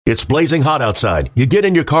It's blazing hot outside. You get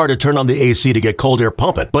in your car to turn on the AC to get cold air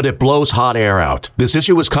pumping, but it blows hot air out. This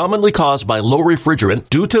issue is commonly caused by low refrigerant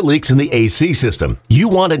due to leaks in the AC system. You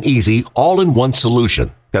want an easy, all-in-one solution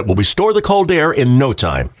that will restore the cold air in no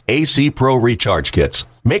time. AC Pro Recharge Kits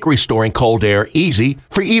make restoring cold air easy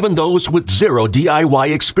for even those with zero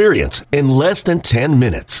DIY experience in less than 10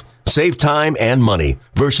 minutes. Save time and money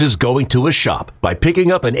versus going to a shop by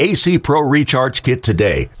picking up an AC Pro Recharge Kit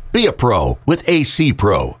today. Be a pro with AC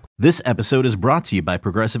Pro. This episode is brought to you by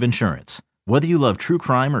Progressive Insurance. Whether you love true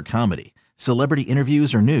crime or comedy, celebrity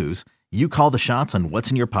interviews or news, you call the shots on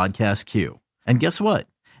what's in your podcast queue. And guess what?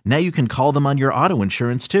 Now you can call them on your auto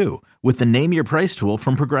insurance too with the Name Your Price tool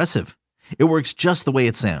from Progressive. It works just the way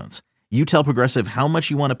it sounds. You tell Progressive how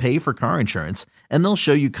much you want to pay for car insurance, and they'll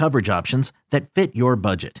show you coverage options that fit your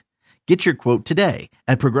budget. Get your quote today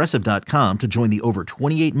at Progressive.com to join the over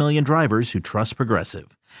 28 million drivers who trust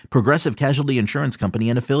Progressive. Progressive Casualty Insurance Company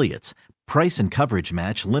and Affiliates. Price and coverage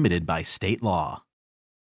match limited by state law.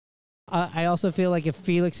 I also feel like if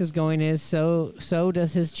Felix is going is, so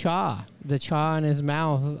does his chaw. The chaw in his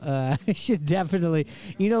mouth should definitely,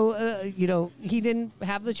 he didn't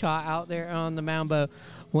have the chaw out there on the mound, but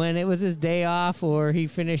when it was his day off or he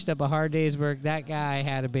finished up a hard day's work, that guy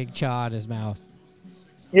had a big chaw in his mouth.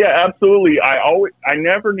 Yeah, absolutely. I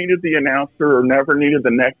never needed the announcer or never needed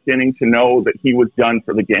the next inning to know that he was done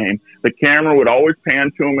for the game. The camera would always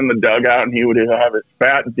pan to him in the dugout, and he would have his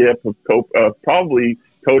fat dip of probably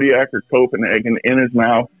Kodiak or Copenhagen in his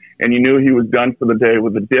mouth, and you knew he was done for the day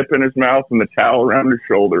with the dip in his mouth and the towel around his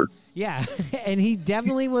shoulder. Yeah, and he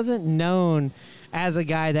definitely wasn't known as a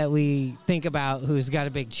guy that we think about who's got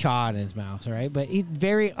a big chaw in his mouth, right? But he's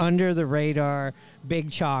very under the radar,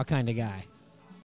 big chaw kind of guy.